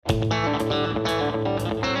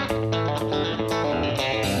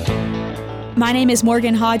My name is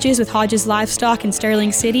Morgan Hodges with Hodges Livestock in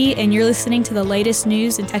Sterling City, and you're listening to the latest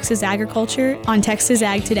news in Texas agriculture on Texas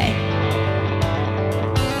Ag Today.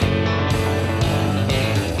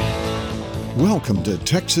 Welcome to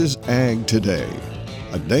Texas Ag Today,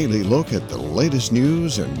 a daily look at the latest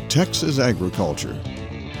news in Texas agriculture.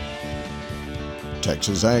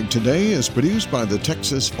 Texas Ag Today is produced by the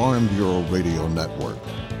Texas Farm Bureau Radio Network,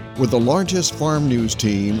 with the largest farm news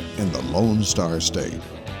team in the Lone Star State.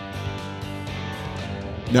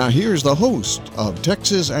 Now here's the host of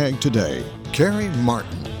Texas Ag Today, Carrie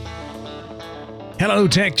Martin. Hello,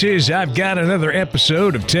 Texas. I've got another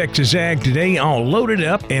episode of Texas Ag Today all loaded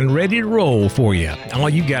up and ready to roll for you. All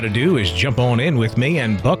you got to do is jump on in with me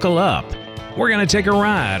and buckle up. We're going to take a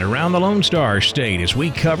ride around the Lone Star State as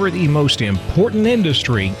we cover the most important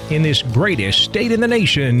industry in this greatest state in the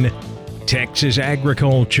nation, Texas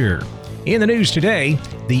agriculture. In the news today,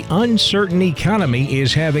 the uncertain economy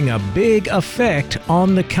is having a big effect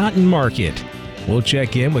on the cotton market. We'll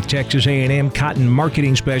check in with Texas A&M cotton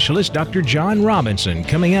marketing specialist Dr. John Robinson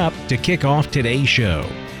coming up to kick off today's show.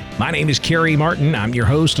 My name is Carrie Martin. I'm your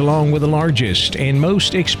host along with the largest and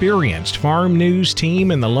most experienced farm news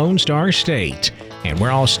team in the Lone Star State. And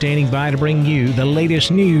we're all standing by to bring you the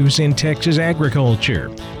latest news in Texas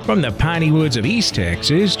agriculture. From the piney woods of East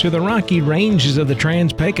Texas to the rocky ranges of the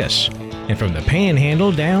Trans-Pecos. And from the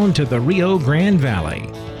Panhandle down to the Rio Grande Valley.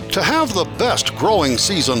 To have the best growing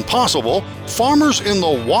season possible, farmers in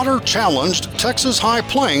the water-challenged Texas High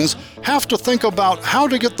Plains have to think about how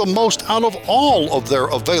to get the most out of all of their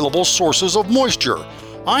available sources of moisture.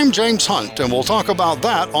 I'm James Hunt, and we'll talk about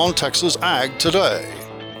that on Texas Ag Today.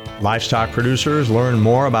 Livestock producers learn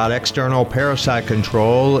more about external parasite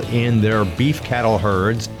control in their beef cattle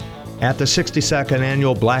herds at the 62nd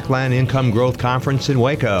Annual Blackland Income Growth Conference in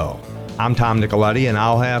Waco. I'm Tom Nicoletti, and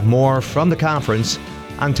I'll have more from the conference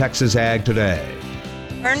on Texas Ag Today.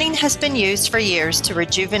 Burning has been used for years to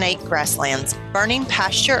rejuvenate grasslands. Burning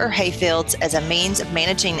pasture or hayfields as a means of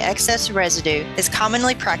managing excess residue is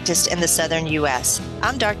commonly practiced in the southern U.S.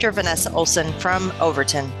 I'm Dr. Vanessa Olson from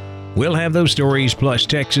Overton. We'll have those stories plus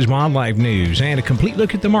Texas wildlife news and a complete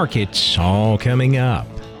look at the markets all coming up.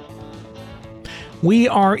 We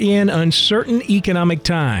are in uncertain economic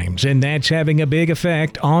times, and that's having a big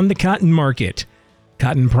effect on the cotton market.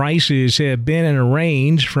 Cotton prices have been in a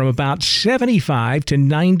range from about 75 to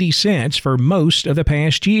 90 cents for most of the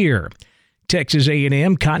past year. Texas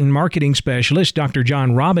A&M cotton marketing specialist Dr.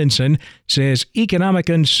 John Robinson says economic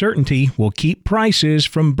uncertainty will keep prices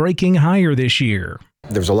from breaking higher this year.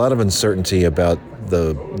 There's a lot of uncertainty about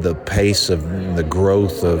the pace of the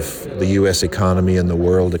growth of the U.S. economy and the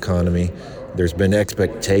world economy. There's been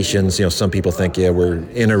expectations. Some people think, we're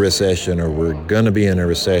in a recession or we're going to be in a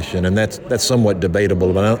recession, and that's somewhat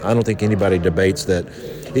debatable. But I don't think anybody debates that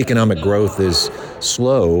economic growth is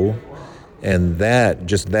slow, and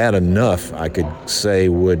that enough, I could say,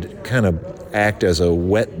 would kind of act as a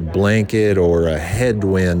wet blanket or a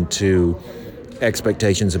headwind to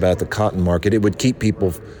expectations about the cotton market. It would keep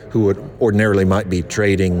people who would ordinarily might be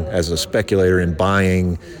trading as a speculator and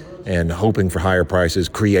buying and hoping for higher prices,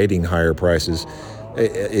 creating higher prices.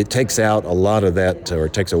 It takes out a lot of that, or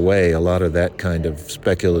takes away a lot of that kind of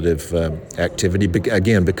speculative activity,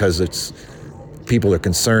 again, because people are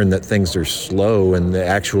concerned that things are slow and the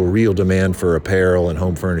actual real demand for apparel and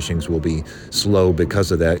home furnishings will be slow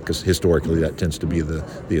because of that, because historically that tends to be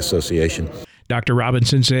the association. Dr.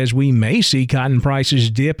 Robinson says we may see cotton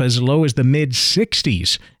prices dip as low as the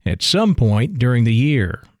mid-60s at some point during the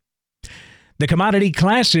year. The Commodity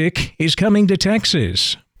Classic is coming to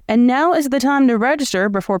Texas. And now is the time to register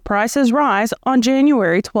before prices rise on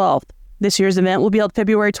January 12th. This year's event will be held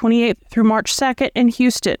February 28th through March 2nd in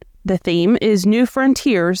Houston. The theme is New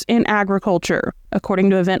Frontiers in Agriculture.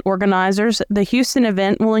 According to event organizers, the Houston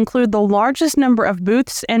event will include the largest number of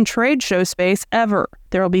booths and trade show space ever.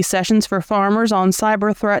 There will be sessions for farmers on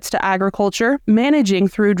cyber threats to agriculture, managing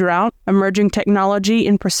through drought, emerging technology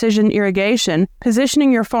in precision irrigation,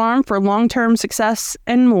 positioning your farm for long-term success,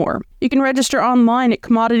 and more. You can register online at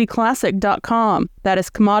commodityclassic.com. That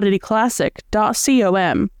is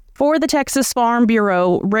commodityclassic.com. For the Texas Farm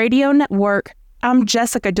Bureau Radio Network, I'm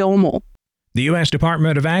Jessica Domel. The U.S.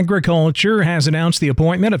 Department of Agriculture has announced the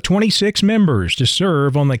appointment of 26 members to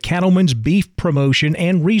serve on the Cattlemen's Beef Promotion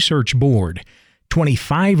and Research Board.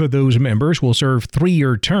 25 of those members will serve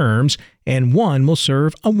 3-year terms, and 1 will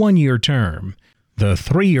serve a 1-year term. The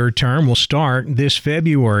 3-year term will start this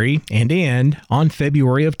February and end on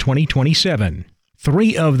February of 2027.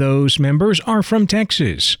 3 of those members are from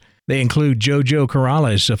Texas. They include Jojo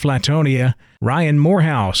Corrales of Flatonia, Ryan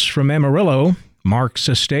Morehouse from Amarillo, Mark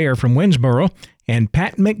Sestair from Winsboro, and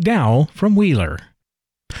Pat McDowell from Wheeler.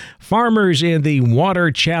 Farmers in the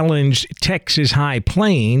water-challenged Texas High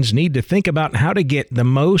Plains need to think about how to get the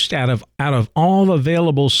most out of all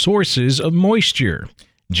available sources of moisture.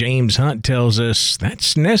 James Hunt tells us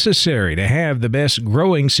that's necessary to have the best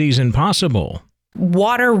growing season possible.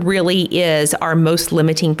 Water really is our most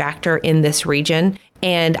limiting factor in this region,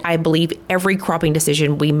 and I believe every cropping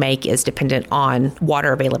decision we make is dependent on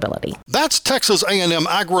water availability. That's Texas A&M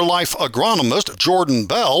AgriLife agronomist Jordan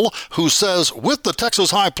Bell, who says with the Texas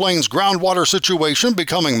High Plains groundwater situation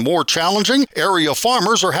becoming more challenging, area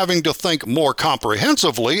farmers are having to think more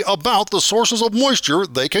comprehensively about the sources of moisture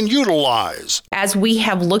they can utilize. As we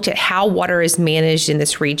have looked at how water is managed in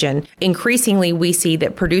this region, increasingly we see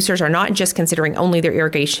that producers are not just considering only their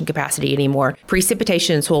irrigation capacity anymore.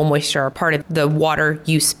 Precipitation and soil moisture are part of the water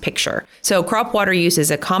use picture. So crop water use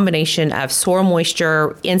is a combination of soil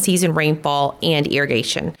moisture, in-season rainfall, and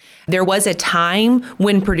irrigation. There was a time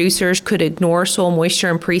when producers could ignore soil moisture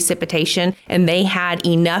and precipitation, and they had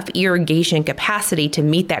enough irrigation capacity to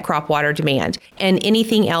meet that crop water demand, and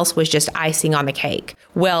anything else was just icing on the cake.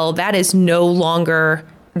 Well, that is no longer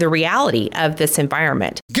the reality of this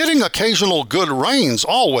environment. Getting occasional good rains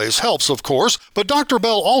always helps, of course, but Dr.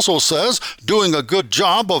 Bell also says doing a good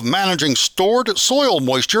job of managing stored soil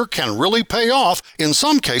moisture can really pay off, in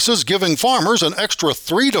some cases giving farmers an extra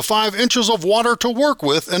 3 to 5 inches of water to work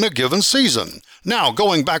with in a given season. Now,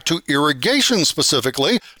 going back to irrigation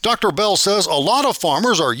specifically, Dr. Bell says a lot of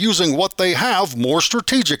farmers are using what they have more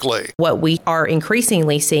strategically. What we are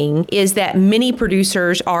increasingly seeing is that many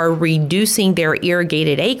producers are reducing their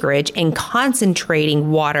irrigated acreage and concentrating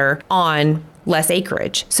water on less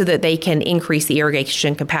acreage so that they can increase the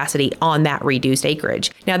irrigation capacity on that reduced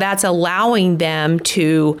acreage. Now that's allowing them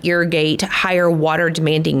to irrigate higher water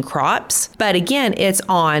demanding crops, but again, it's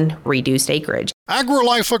on reduced acreage.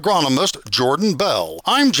 AgriLife agronomist Jordan Bell.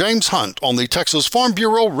 I'm James Hunt on the Texas Farm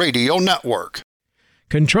Bureau Radio Network.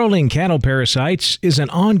 Controlling cattle parasites is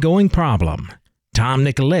an ongoing problem. Tom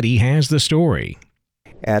Nicoletti has the story.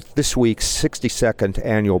 At this week's 62nd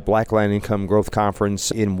annual Blackland Income Growth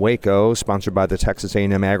Conference in Waco, sponsored by the Texas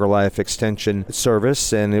A&M AgriLife Extension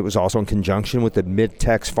Service, and it was also in conjunction with the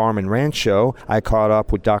Mid-Tex Farm and Ranch Show, I caught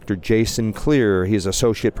up with Dr. Jason Clear. He's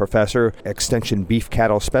Associate Professor, Extension Beef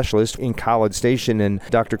Cattle Specialist in College Station. And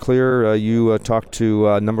Dr. Clear, you talked to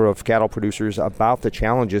a number of cattle producers about the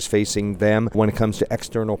challenges facing them when it comes to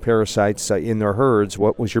external parasites in their herds.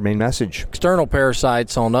 What was your main message? External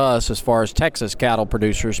parasites on us, as far as Texas cattle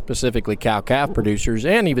producers, specifically cow-calf producers,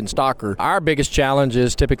 and even stocker. Our biggest challenge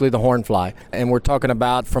is typically the horn fly. And we're talking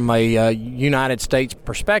about, from a United States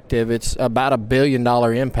perspective, it's about $1 billion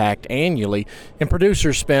impact annually. And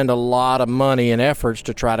producers spend a lot of money and efforts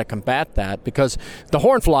to try to combat that, because the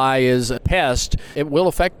horn fly is a pest. It will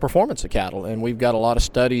affect performance of cattle. And we've got a lot of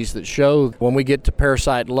studies that show when we get to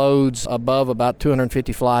parasite loads above about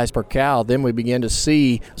 250 flies per cow, then we begin to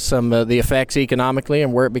see some of the effects economically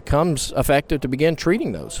and where it becomes effective to begin treating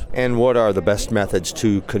those. And what are the best methods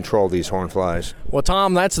to control these horn flies? Well,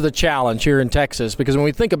 Tom, that's the challenge here in Texas, because when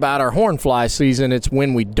we think about our horn fly season, it's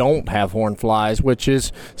when we don't have horn flies, which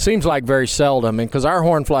seems like very seldom. And because our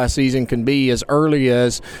horn fly season can be as early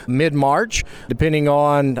as mid-March, depending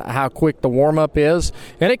on how quick the warm-up is,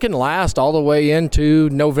 and it can last all the way into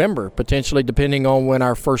November, potentially, depending on when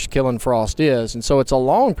our first killing frost is. And so it's a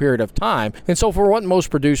long period of time. And so for what most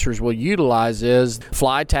producers will utilize is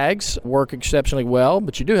fly tags work exceptionally well,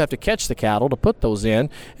 but you do have to catch the cattle to put those in,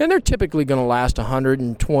 and they're typically going to last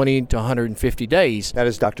 120 to 150 days. That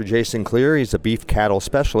is Dr. Jason Clear. He's a beef cattle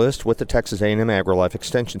specialist with the Texas A&M AgriLife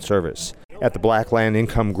Extension Service. At the Blackland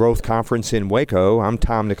Income Growth Conference in Waco, I'm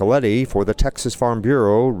Tom Nicoletti for the Texas Farm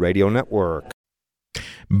Bureau Radio Network.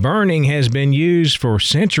 Burning has been used for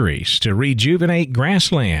centuries to rejuvenate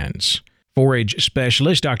grasslands. Forage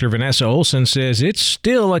specialist Dr. Vanessa Olson says it's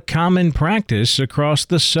still a common practice across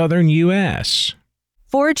the southern U.S.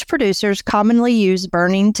 Forage producers commonly use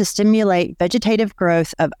burning to stimulate vegetative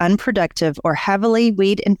growth of unproductive or heavily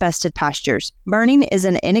weed-infested pastures. Burning is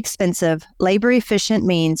an inexpensive, labor-efficient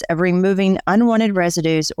means of removing unwanted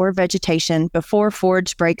residues or vegetation before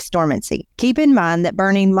forage breaks dormancy. Keep in mind that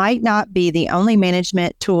burning might not be the only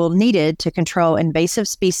management tool needed to control invasive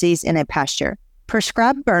species in a pasture.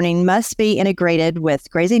 Prescribed burning must be integrated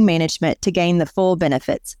with grazing management to gain the full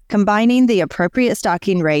benefits. Combining the appropriate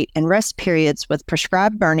stocking rate and rest periods with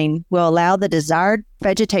prescribed burning will allow the desired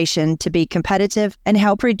vegetation to be competitive and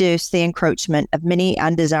help reduce the encroachment of many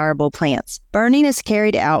undesirable plants. Burning is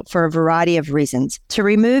carried out for a variety of reasons: to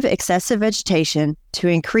remove excessive vegetation, to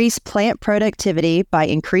increase plant productivity by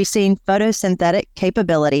increasing photosynthetic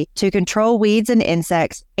capability, to control weeds and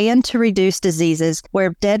insects, and to reduce diseases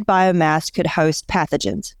where dead biomass could host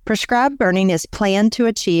pathogens. Prescribed burning is planned to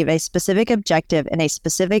achieve a specific objective in a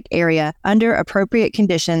specific area under appropriate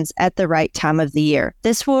conditions at the right time of the year.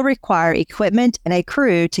 This will require equipment and a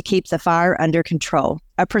crew to keep the fire under control.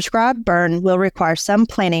 A prescribed burn will require some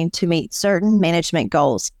planning to meet certain management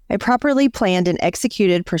goals. A properly planned and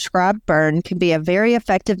executed prescribed burn can be a very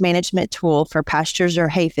effective management tool for pastures or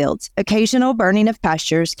hayfields. Occasional burning of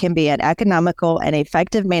pastures can be an economical and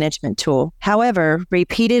effective management tool. However,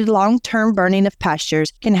 repeated long-term burning of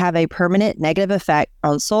pastures can have a permanent negative effect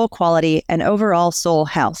on soil quality and overall soil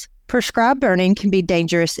health. Prescribed burning can be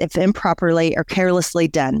dangerous if improperly or carelessly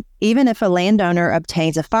done. Even if a landowner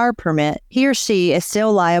obtains a fire permit, he or she is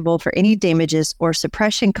still liable for any damages or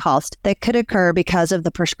suppression costs that could occur because of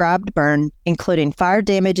the prescribed burn, including fire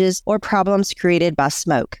damages or problems created by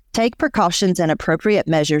smoke. Take precautions and appropriate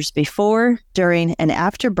measures before, during, and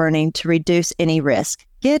after burning to reduce any risk.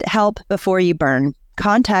 Get help before you burn.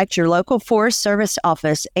 Contact your local Forest Service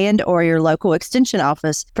office and/or your local extension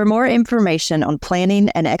office for more information on planning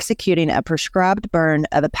and executing a prescribed burn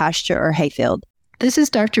of a pasture or hayfield. This is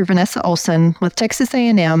Dr. Vanessa Olson with Texas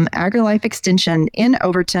A&M AgriLife Extension in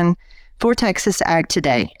Overton for Texas Ag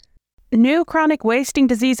Today. New chronic wasting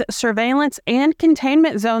disease surveillance and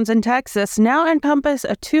containment zones in Texas now encompass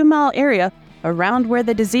a 2-mile area around where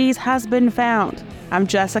the disease has been found. I'm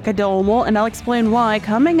Jessica Dolmel, and I'll explain why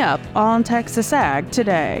coming up on Texas Ag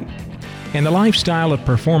Today. And the lifestyle of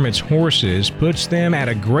performance horses puts them at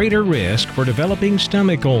a greater risk for developing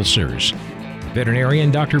stomach ulcers.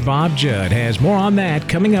 Veterinarian Dr. Bob Judd has more on that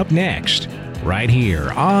coming up next, right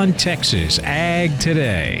here on Texas Ag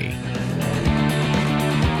Today.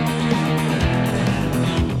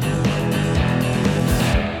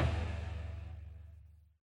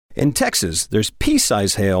 In Texas, there's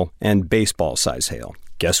pea-size hail and baseball-size hail.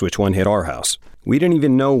 Guess which one hit our house? We didn't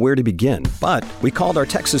even know where to begin, but we called our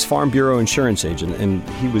Texas Farm Bureau insurance agent, and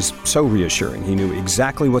he was so reassuring. He knew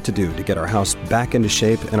exactly what to do to get our house back into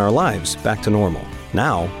shape and our lives back to normal.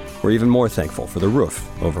 Now, we're even more thankful for the roof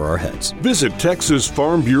over our heads. Visit Texas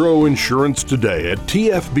Farm Bureau Insurance today at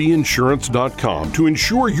tfbinsurance.com to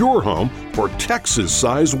insure your home for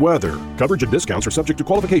Texas-sized weather. Coverage and discounts are subject to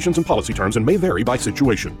qualifications and policy terms and may vary by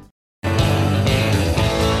situation.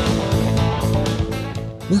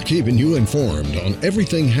 We're keeping you informed on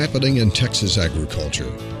everything happening in Texas agriculture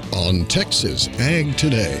on Texas Ag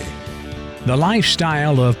Today. The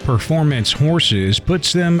lifestyle of performance horses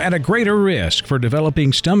puts them at a greater risk for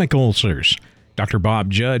developing stomach ulcers. Dr. Bob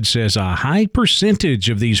Judd says a high percentage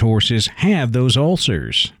of these horses have those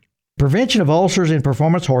ulcers. Prevention of ulcers in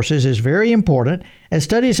performance horses is very important, as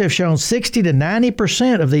studies have shown 60 to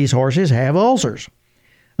 90% of these horses have ulcers.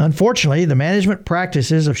 Unfortunately, the management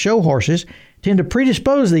practices of show horses tend to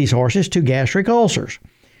predispose these horses to gastric ulcers.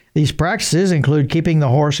 These practices include keeping the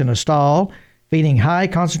horse in a stall, feeding high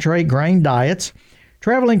concentrate grain diets,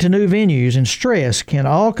 traveling to new venues, and stress can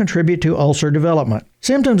all contribute to ulcer development.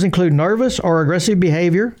 Symptoms include nervous or aggressive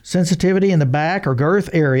behavior, sensitivity in the back or girth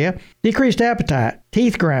area, decreased appetite,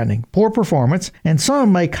 teeth grinding, poor performance, and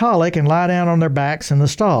some may colic and lie down on their backs in the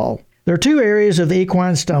stall. There are two areas of the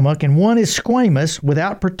equine stomach, and one is squamous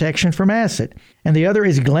without protection from acid, and the other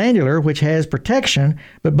is glandular, which has protection,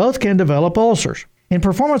 but both can develop ulcers. In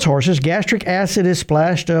performance horses, gastric acid is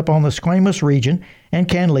splashed up on the squamous region and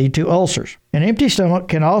can lead to ulcers. An empty stomach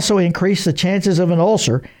can also increase the chances of an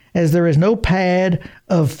ulcer, as there is no pad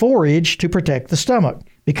of forage to protect the stomach.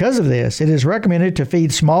 Because of this, it is recommended to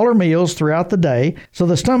feed smaller meals throughout the day so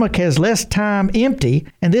the stomach has less time empty,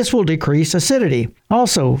 and this will decrease acidity.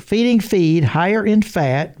 Also, feeding feed higher in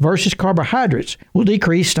fat versus carbohydrates will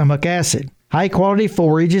decrease stomach acid. High-quality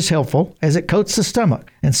forage is helpful as it coats the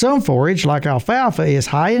stomach, and some forage, like alfalfa, is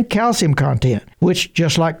high in calcium content, which,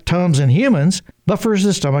 just like Tums in humans, buffers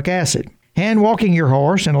the stomach acid. Hand-walking your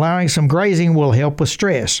horse and allowing some grazing will help with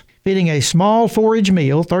stress. Feeding a small forage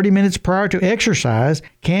meal 30 minutes prior to exercise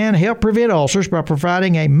can help prevent ulcers by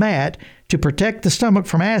providing a mat to protect the stomach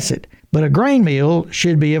from acid, but a grain meal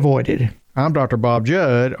should be avoided. I'm Dr. Bob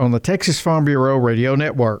Judd on the Texas Farm Bureau Radio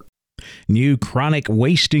Network. New chronic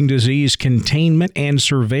wasting disease containment and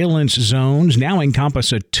surveillance zones now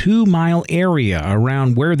encompass a 2-mile area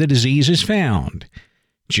around where the disease is found.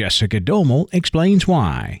 Jessica Domel explains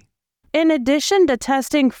why. In addition to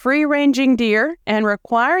testing free-ranging deer and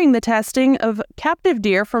requiring the testing of captive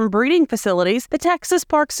deer from breeding facilities, the Texas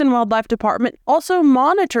Parks and Wildlife Department also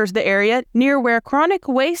monitors the area near where chronic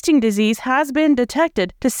wasting disease has been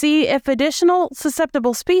detected to see if additional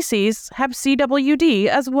susceptible species have CWD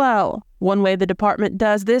as well. One way the department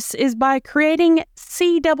does this is by creating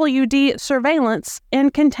CWD surveillance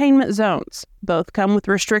and containment zones. Both come with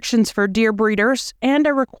restrictions for deer breeders and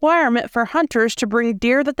a requirement for hunters to bring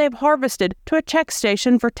deer that they've harvested to a check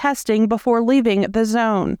station for testing before leaving the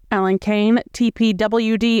zone. Alan Kane,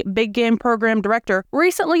 TPWD Big Game Program Director,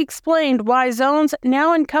 recently explained why zones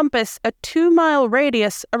now encompass a 2-mile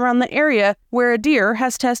radius around the area where a deer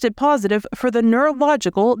has tested positive for the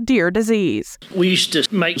neurological deer disease. We used to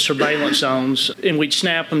make surveillance zones, and we'd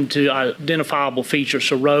snap them to identifiable features,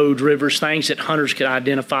 so roads, rivers, things that hunters could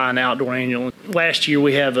identify in outdoor animal. Last year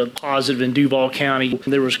we have a positive in Duval County.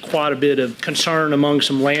 There was quite a bit of concern among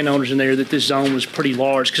some landowners in there that this zone was pretty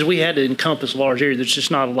large because we had to encompass a large area. There's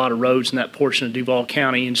just not a lot of roads in that portion of Duval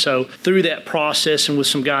County. And so through that process and with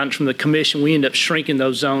some guidance from the commission, we ended up shrinking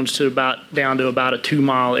those zones to down to about a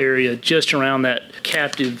 2-mile area just around that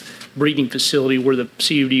captive breeding facility where the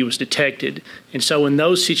CWD was detected. And so in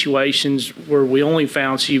those situations where we only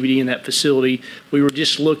found CWD in that facility, we were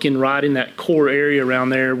just looking right in that core area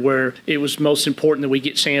around there where it was most important that we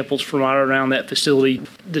get samples from right around that facility.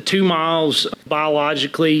 The 2 miles,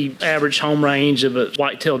 biologically, average home range of a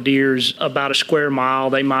white-tailed deer is about a square mile.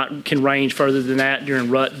 They can range further than that during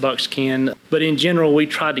rut, bucks can. But in general, we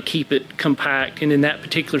tried to keep it compact. And in that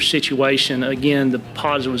particular situation, again, the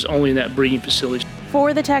positive was only in that breeding facility.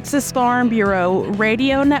 For the Texas Farm Bureau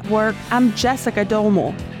Radio Network, I'm Jessica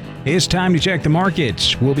Dolmel. It's time to check the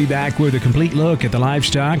markets. We'll be back with a complete look at the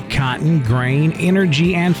livestock, cotton, grain,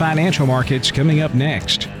 energy, and financial markets coming up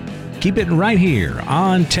next. Keep it right here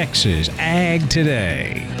on Texas Ag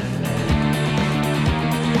Today.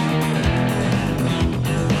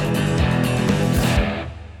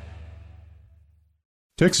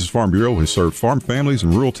 Texas Farm Bureau has served farm families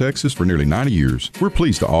in rural Texas for nearly 90 years. We're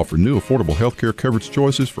pleased to offer new affordable health care coverage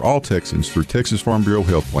choices for all Texans through Texas Farm Bureau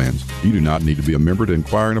health plans. You do not need to be a member to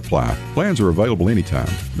inquire and apply. Plans are available anytime.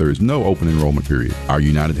 There is no open enrollment period. Our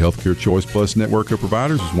United Healthcare Choice Plus network of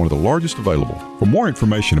providers is one of the largest available. For more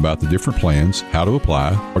information about the different plans, how to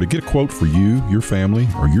apply, or to get a quote for you, your family,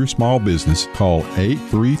 or your small business, call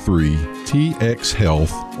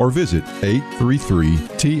 833-TX-HEALTH or visit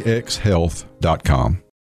 833txhealth.com.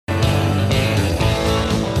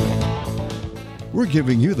 We're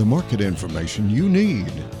giving you the market information you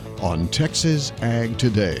need on Texas Ag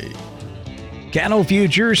Today. Cattle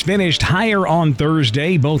futures finished higher on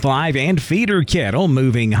Thursday, both live and feeder cattle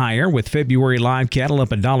moving higher, with February live cattle up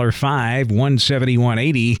 $1.05,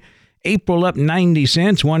 $171.80. April up 90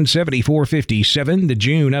 cents, $174.57. The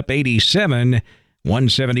June up 87,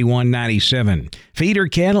 $171.97. Feeder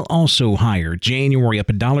cattle also higher. January up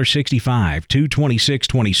 $1.65,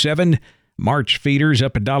 $226.27. March feeders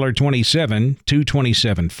up $1.27,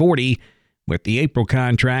 $227.40, with the April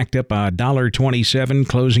contract up $1.27,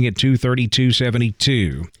 closing at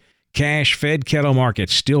 $232.72. Cash fed cattle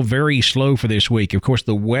markets still very slow for this week. Of course,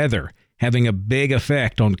 the weather having a big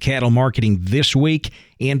effect on cattle marketing this week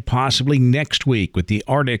and possibly next week with the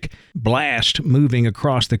Arctic blast moving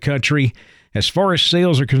across the country. As far as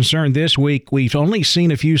sales are concerned this week, we've only seen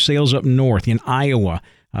a few sales up north in Iowa.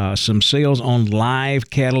 Some sales on live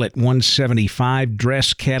cattle at $175,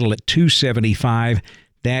 dress cattle at $275.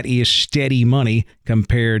 That is steady money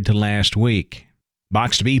compared to last week.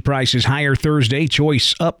 Boxed beef prices higher Thursday.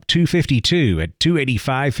 Choice up $252 at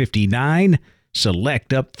 $285.59.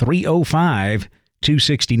 Select up $305,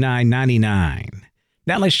 $269.99.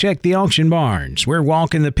 Now let's check the auction barns. We're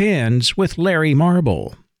walking the pens with Larry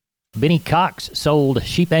Marble. Benny Cox sold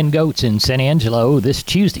sheep and goats in San Angelo this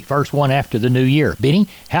Tuesday, first one after the new year. Benny,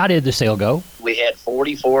 how did the sale go? We had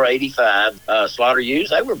 44.85 slaughter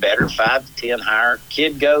ewes. They were better, 5 to 10 higher.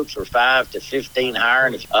 Kid goats were 5 to 15 higher.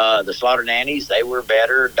 And the slaughter nannies, they were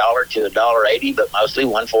better, $1 to $1.80, but mostly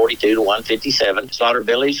 142 to 157. Slaughter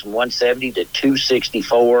billies from 170 to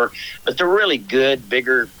 264, but they're really good,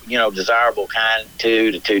 bigger, desirable kind,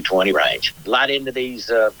 2 to 220 range. Light into these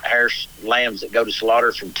hair lambs that go to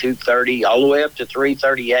slaughter from 230 all the way up to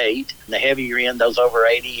 338. And the heavier end, those over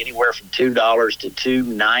 80, anywhere from $2 to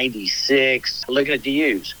 296. Looking at the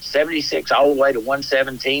ewes, 76 all the way to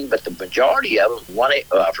 117, but the majority of them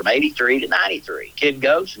from 83 to 93. Kid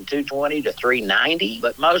goats from 220 to 390,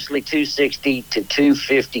 but mostly 260 to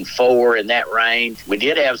 254 in that range. We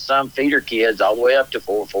did have some feeder kids all the way up to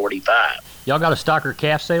 445. Y'all got a stocker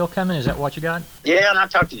calf sale coming? Is that what you got? Yeah, and I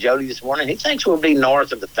talked to Jody this morning. He thinks we'll be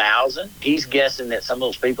north of 1,000. He's guessing that some of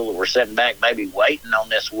those people that were sitting back maybe waiting on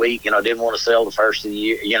this week, didn't want to sell the first of the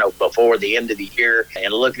year, before the end of the year.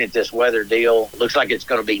 And looking at this weather deal, looks like it's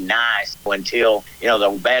going to be nice until,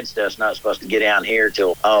 the bad stuff's not supposed to get down here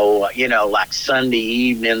till, like Sunday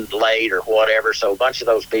evening late or whatever. So a bunch of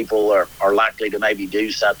those people are likely to maybe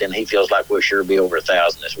do something. He feels like we'll sure be over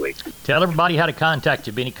 1,000 this week. Tell everybody how to contact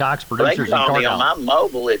you, Benny Cox, They producers can in call me Cargill. on my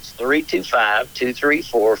mobile. It's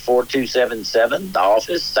 325-234-4277. The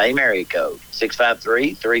office, same area code,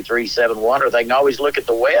 653-3371. Or they can always look at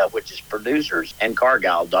the web, which is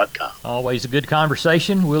producersandcargill.com. Always a good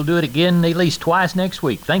conversation. We'll do it again at least twice next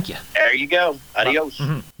week. Thank you. There you go. Adios.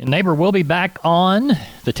 And Neighbor, we'll be back on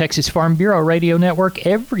the Texas Farm Bureau Radio Network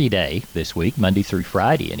every day this week, Monday through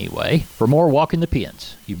Friday anyway, for more Walking the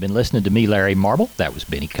Pens. You've been listening to me, Larry Marble. That was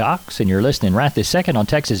Benny Cox, and you're listening right this second on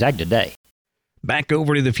Texas Ag Today. Back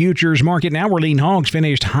over to the futures market now, where lean hogs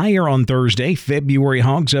finished higher on Thursday. February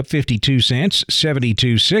hogs up 52 cents,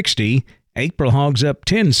 72.60. April hogs up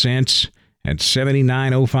 10 cents at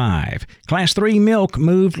 79.05. Class 3 milk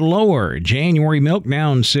moved lower. January milk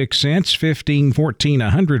down 6 cents, 15.14 a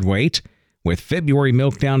hundredweight, with February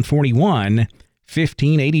milk down 41,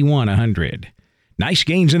 15.81 a hundred. Nice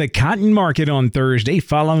gains in the cotton market on Thursday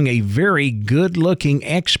following a very good-looking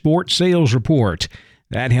export sales report.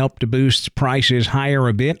 That helped to boost prices higher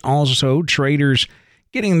a bit. Also, traders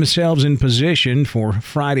getting themselves in position for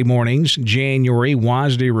Friday morning's January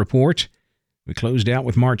WSDA report. We closed out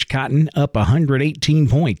with March cotton up 118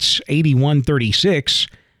 points, 81.36.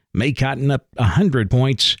 May cotton up 100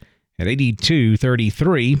 points at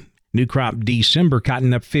 82.33. New crop December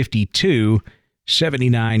cotton up 52,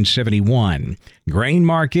 79.71. Grain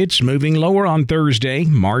markets moving lower on Thursday.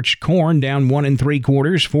 March corn down 1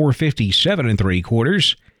 3/4, 457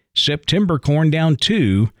 3/4. September corn down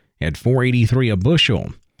 2 at 483 a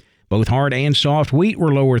bushel. Both hard and soft wheat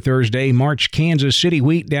were lower Thursday. March Kansas City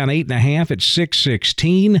wheat down 8 1/2 at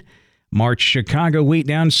 616. March Chicago wheat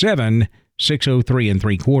down 7, 603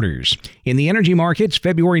 3/4. In the energy markets,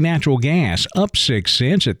 February natural gas up 6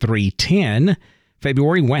 cents at 310.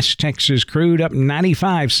 February West Texas crude up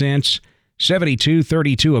 95 cents,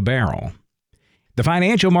 72.32 a barrel. The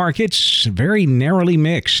financial markets very narrowly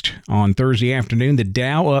mixed on Thursday afternoon. The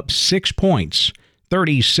Dow up 6 points,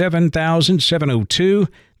 37,702.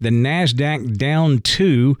 The NASDAQ down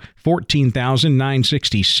 2,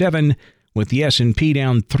 14,967, with the S&P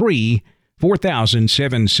down 3,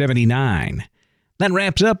 4,779. That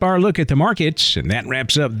wraps up our look at the markets, and that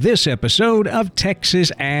wraps up this episode of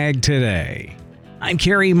Texas Ag Today. I'm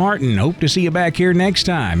Kerry Martin. Hope to see you back here next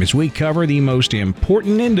time as we cover the most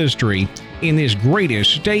important industry in this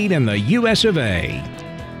greatest state in the U.S. of A.,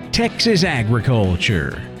 Texas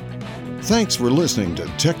agriculture. Thanks for listening to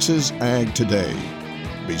Texas Ag Today.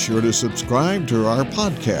 Be sure to subscribe to our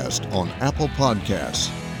podcast on Apple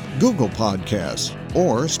Podcasts, Google Podcasts,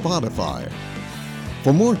 or Spotify.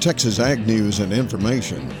 For more Texas Ag news and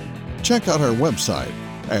information, check out our website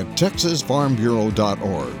at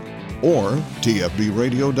texasfarmbureau.org or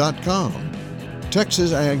tfbradio.com.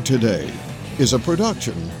 Texas Ag Today is a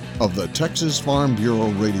production of the Texas Farm Bureau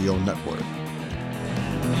Radio Network.